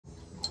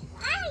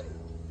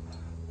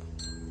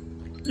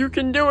You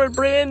can do it,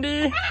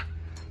 Brandi.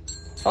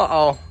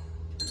 Uh-oh.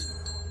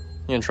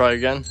 You gonna try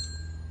again?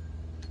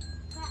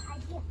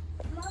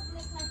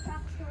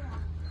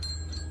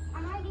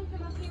 I'm gonna get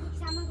them up here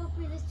because I'm gonna go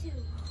through this too.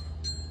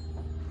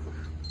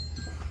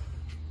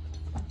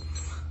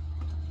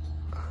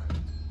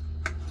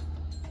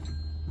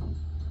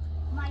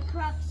 My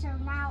Crocs are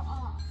now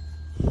off.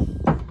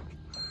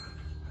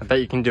 I bet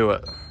you can do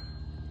it.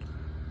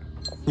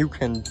 You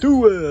can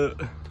do it.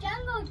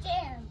 Jungle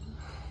Gym.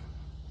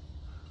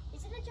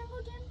 Is it a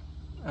Jungle Gym?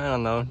 I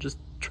don't know. Just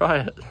try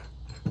it.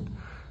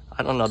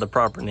 I don't know the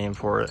proper name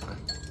for it.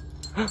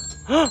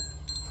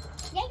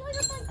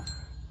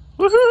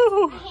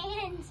 Woohoo!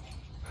 Hands.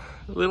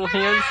 Little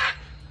hands.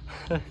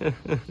 I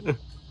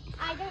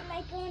don't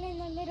like going in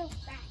the middle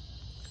back.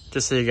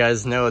 Just so you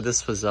guys know,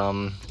 this was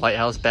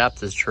Lighthouse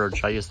Baptist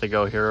Church. I used to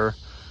go here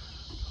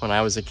when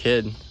I was a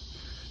kid.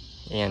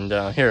 And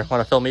here,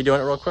 want to film me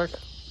doing it real quick?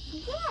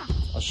 Yeah.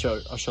 I'll show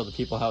the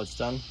people how it's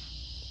done.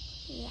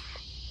 Yeah.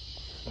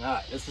 All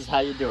right, this is how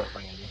you do it,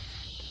 Brandi.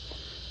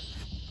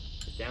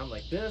 Get down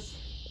like this,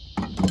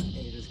 and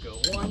you just go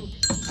 1,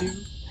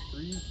 2,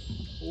 3,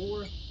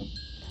 4.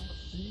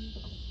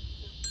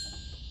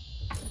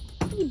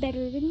 You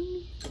better than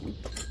me.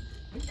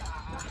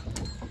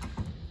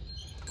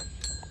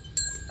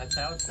 That's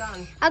how it's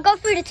done. I'll go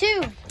through the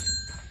tube.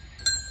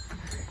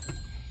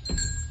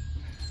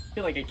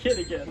 Feel like a kid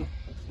again.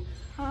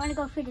 I want to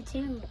go through the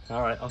tube.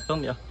 All right, I'll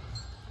film you.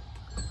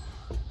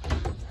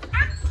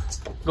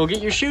 Go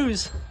get your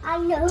shoes. I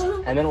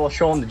know. And then we'll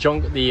show them the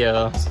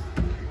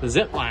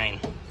zip line.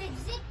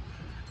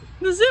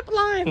 The zip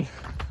line.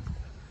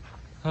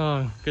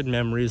 Oh, good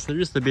memories. There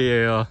used to be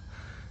a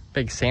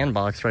big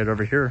sandbox right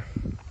over here.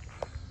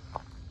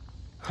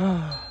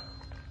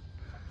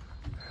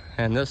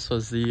 And this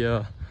was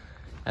the,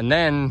 and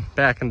then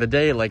back in the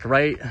day, like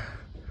right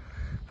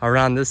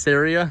around this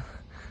area,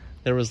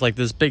 there was like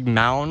this big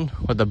mound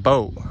with a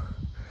boat.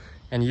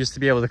 And you used to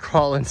be able to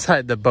crawl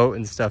inside the boat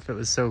and stuff. It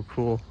was so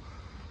cool.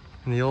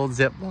 And the old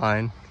zip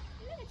line.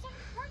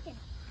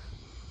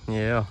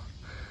 Yeah.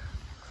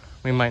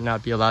 We might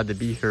not be allowed to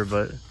be here,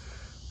 but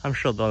I'm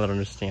sure they'll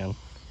understand.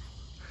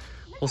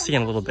 We'll see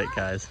in a little bit,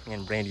 guys.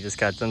 And Brandi just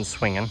got done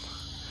swinging.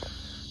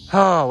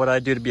 Oh, what did I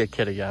do to be a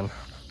kid again?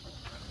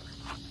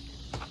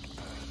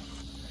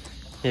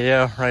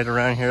 Yeah, right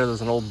around here,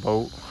 there's an old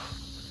boat.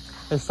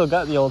 They still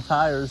got the old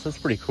tires. That's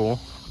pretty cool.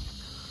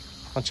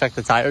 I'll check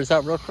the tires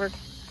out real quick.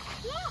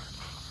 Yeah.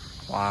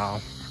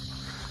 Wow.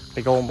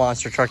 Big old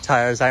monster truck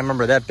tires. I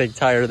remember that big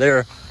tire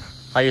there.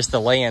 I used to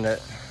lay in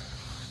it.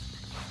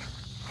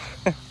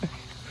 I can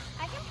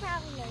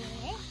probably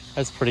lay in it.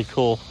 That's pretty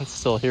cool. It's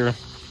still here.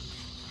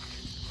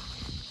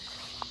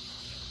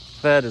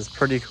 That is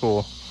pretty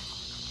cool.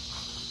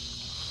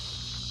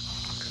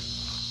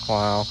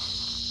 Wow.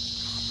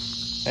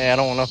 Hey, I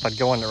don't know if I'd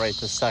go in it right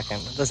this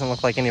second. It doesn't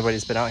look like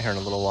anybody's been out here in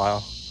a little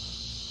while.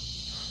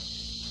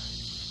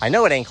 I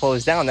know it ain't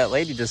closed down. That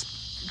lady just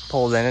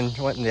pulled in and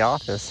went in the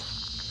office.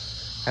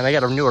 And they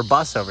got a newer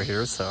bus over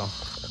here, so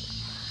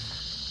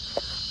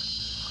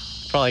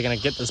probably gonna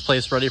get this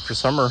place ready for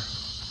summer.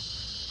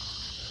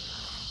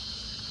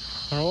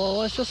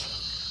 Well, it's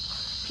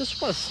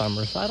just was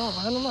summer. So I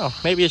don't know.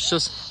 Maybe it's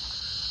just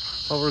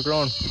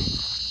overgrown.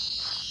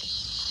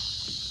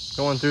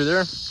 Going through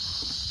there.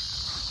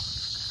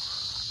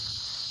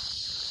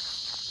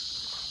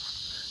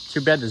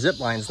 Too bad the zip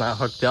line's not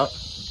hooked up.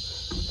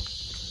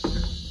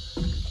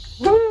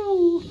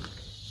 Woo!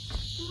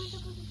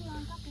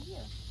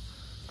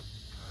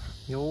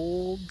 The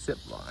old zip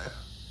line.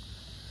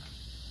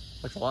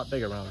 Looks a lot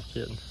bigger when I was a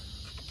kid.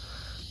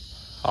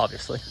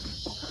 Obviously.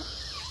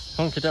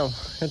 Don't get down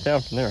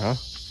from there, huh?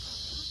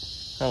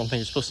 I don't think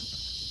you're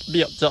supposed to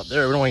be up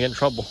there. We don't want to get in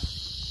trouble.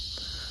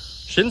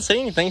 She didn't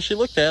say anything. She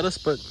looked at us,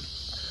 but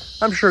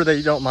I'm sure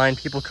they don't mind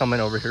people coming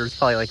over here. It's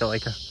probably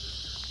like a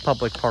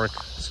public park,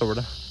 sort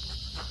of.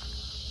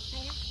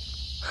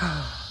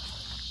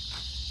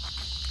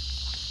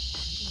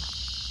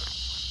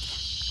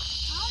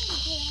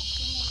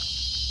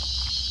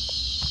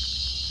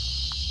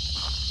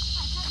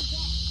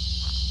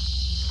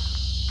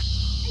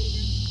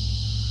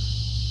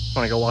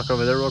 Want to go walk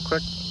over there real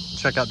quick?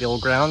 Check out the old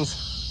grounds.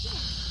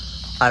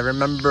 I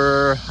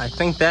remember, I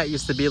think that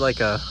used to be like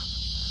a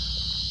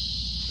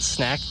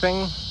snack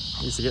thing.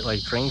 Used to get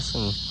like drinks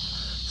and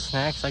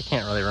snacks. I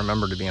can't really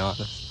remember, to be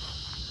honest.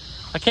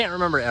 I can't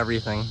remember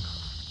everything.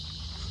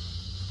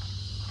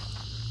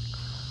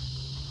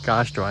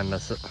 Gosh, do I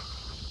miss it.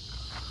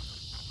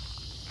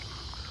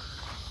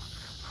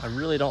 I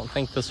really don't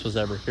think this was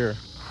ever here.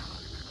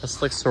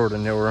 This looks sort of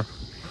newer.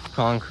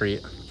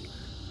 Concrete.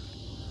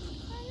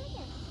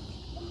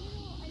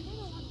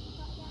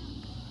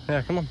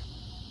 Yeah, come on.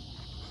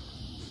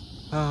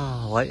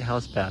 Oh,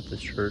 Lighthouse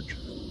Baptist Church.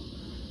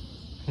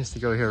 I used to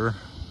go here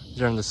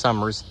during the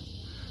summers.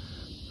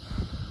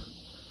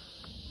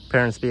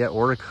 Parents be at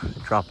work,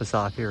 drop us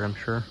off here, I'm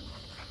sure.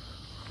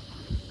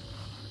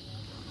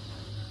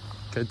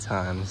 Good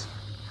times.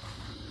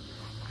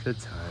 Good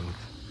times.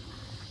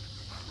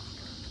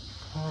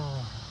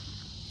 Oh.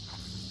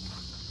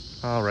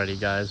 Alrighty,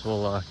 guys.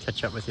 We'll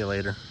catch up with you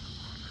later.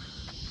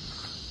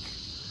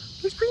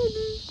 There's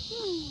Brandi.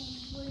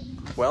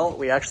 Well,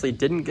 we actually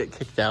didn't get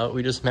kicked out.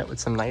 We just met with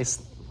some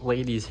nice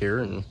ladies here,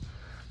 and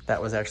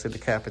that was actually the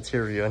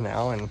cafeteria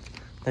now. And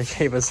they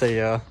gave us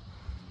a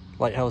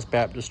Lighthouse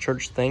Baptist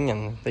Church thing,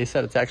 and they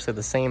said it's actually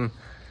the same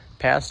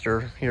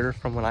pastor here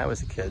from when I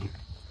was a kid.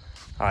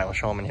 All right, we'll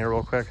show them in here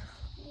real quick.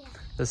 Yeah.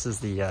 This is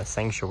the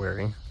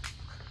sanctuary,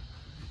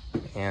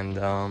 and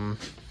It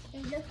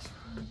looks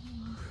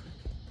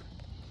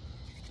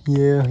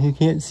yeah, you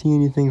can't see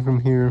anything from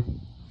here.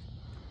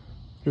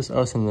 Just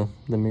us and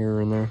the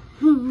mirror in there.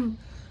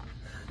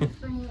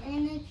 funny.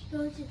 And if you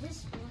go to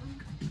this one,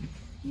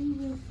 you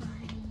will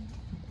find.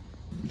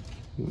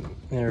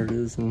 There it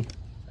is, and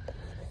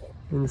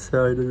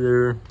inside of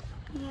there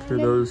are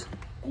those.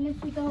 And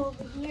if we go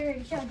over here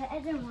and show the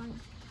other one.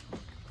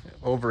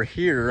 Over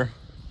here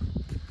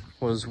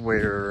was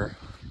where,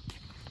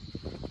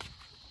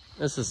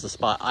 this is the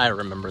spot I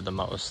remember the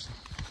most.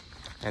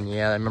 And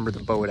yeah, I remember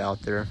the boat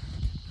out there.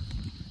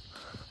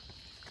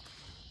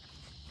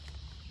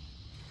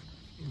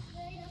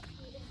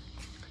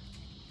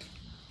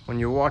 When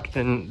you walked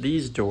in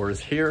these doors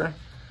here,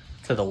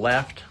 to the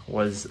left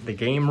was the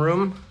game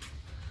room.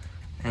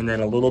 And then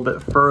a little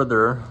bit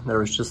further, there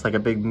was just like a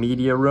big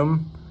media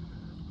room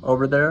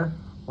over there,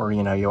 where,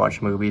 you know, you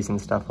watch movies and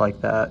stuff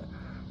like that.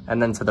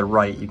 And then to the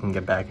right, you can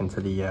get back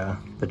into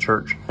the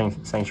church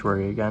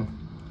sanctuary again.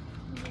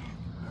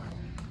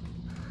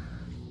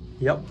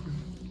 Yep,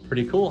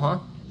 pretty cool, huh?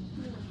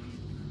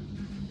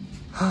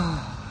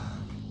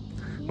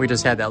 We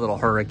just had that little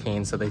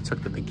hurricane, so they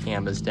took the big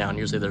canvas down.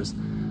 Usually there's,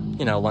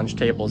 you know, lunch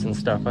tables and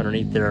stuff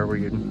underneath there where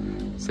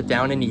you'd sit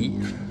down and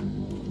eat.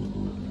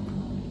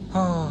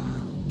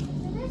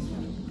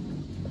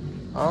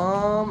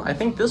 I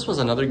think this was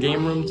another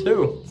game room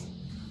too.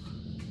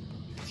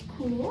 It's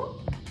cool.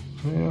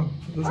 Yeah. Oh,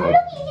 look,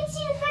 you can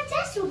see the front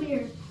desk over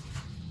here.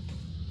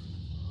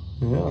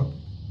 Yeah.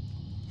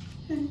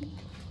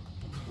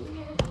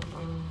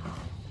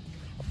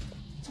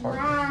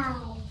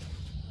 Wow.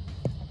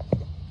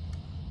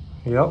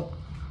 Yep.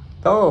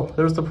 Oh,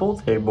 there's the pool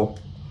table.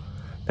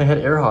 They had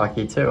air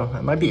hockey too.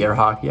 It might be air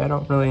hockey. I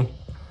don't know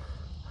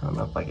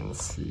if I can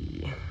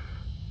see.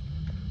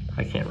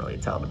 I can't really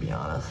tell, to be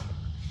honest.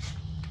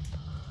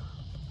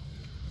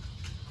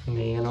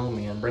 Man, oh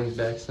man, brings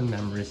back some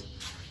memories.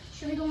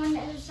 Should we go on the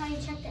other side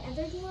and check the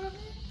other door over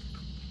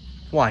there?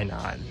 Why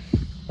not?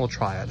 We'll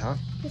try it, huh?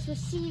 Because we're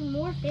seeing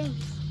more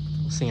things.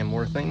 Seeing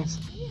more things?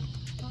 Yeah.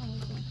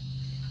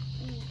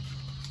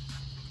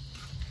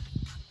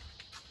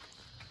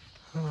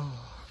 Oh,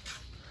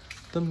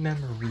 the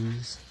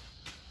memories.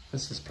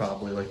 This is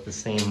probably like the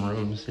same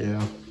rooms,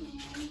 yeah.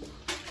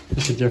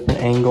 Just a different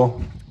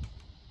angle.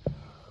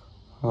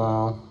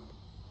 Wow.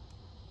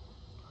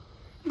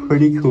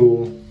 Pretty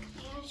cool.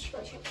 Yeah, just go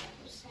check the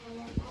other side of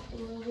that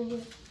door over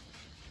here.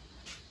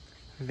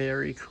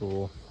 Very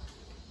cool.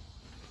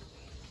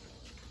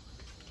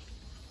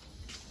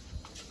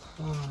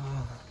 I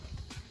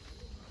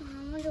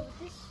wonder what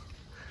this.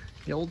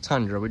 The old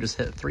Tundra, we just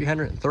hit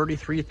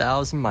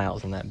 333,000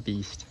 miles on that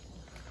beast.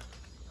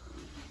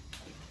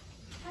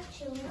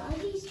 Actually, are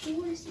these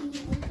doors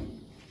even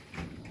open?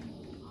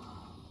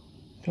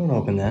 Don't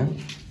open that.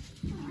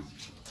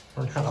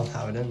 We're not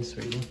allowed in,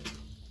 sweetie.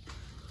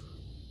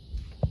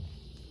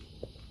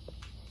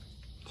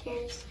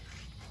 Cheers.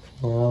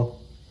 Well,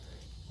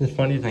 the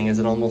funny thing is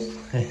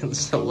it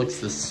still looks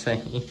the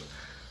same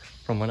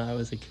from when I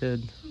was a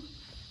kid.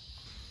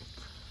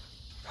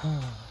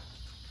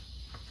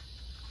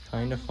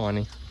 Kind of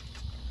funny.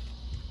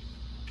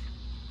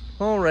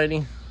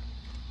 Alrighty.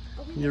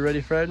 You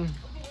ready, Fred?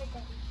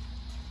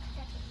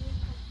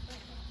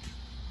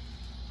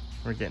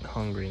 We're getting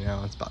hungry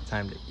now. It's about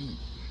time to eat.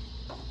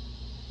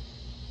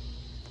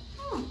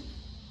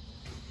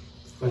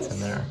 What's in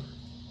there?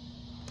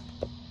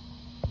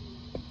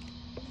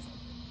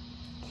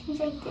 Seems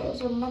like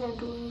there's another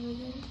door over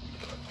there.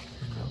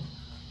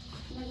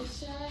 Another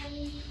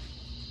side.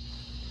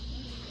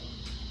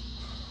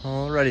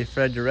 Alrighty,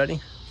 Fred, you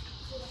ready?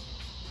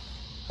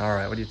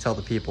 Alright, what do you tell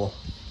the people?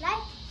 Like,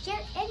 share,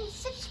 and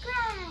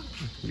subscribe.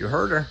 You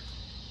heard her.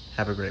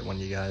 Have a great one,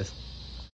 you guys.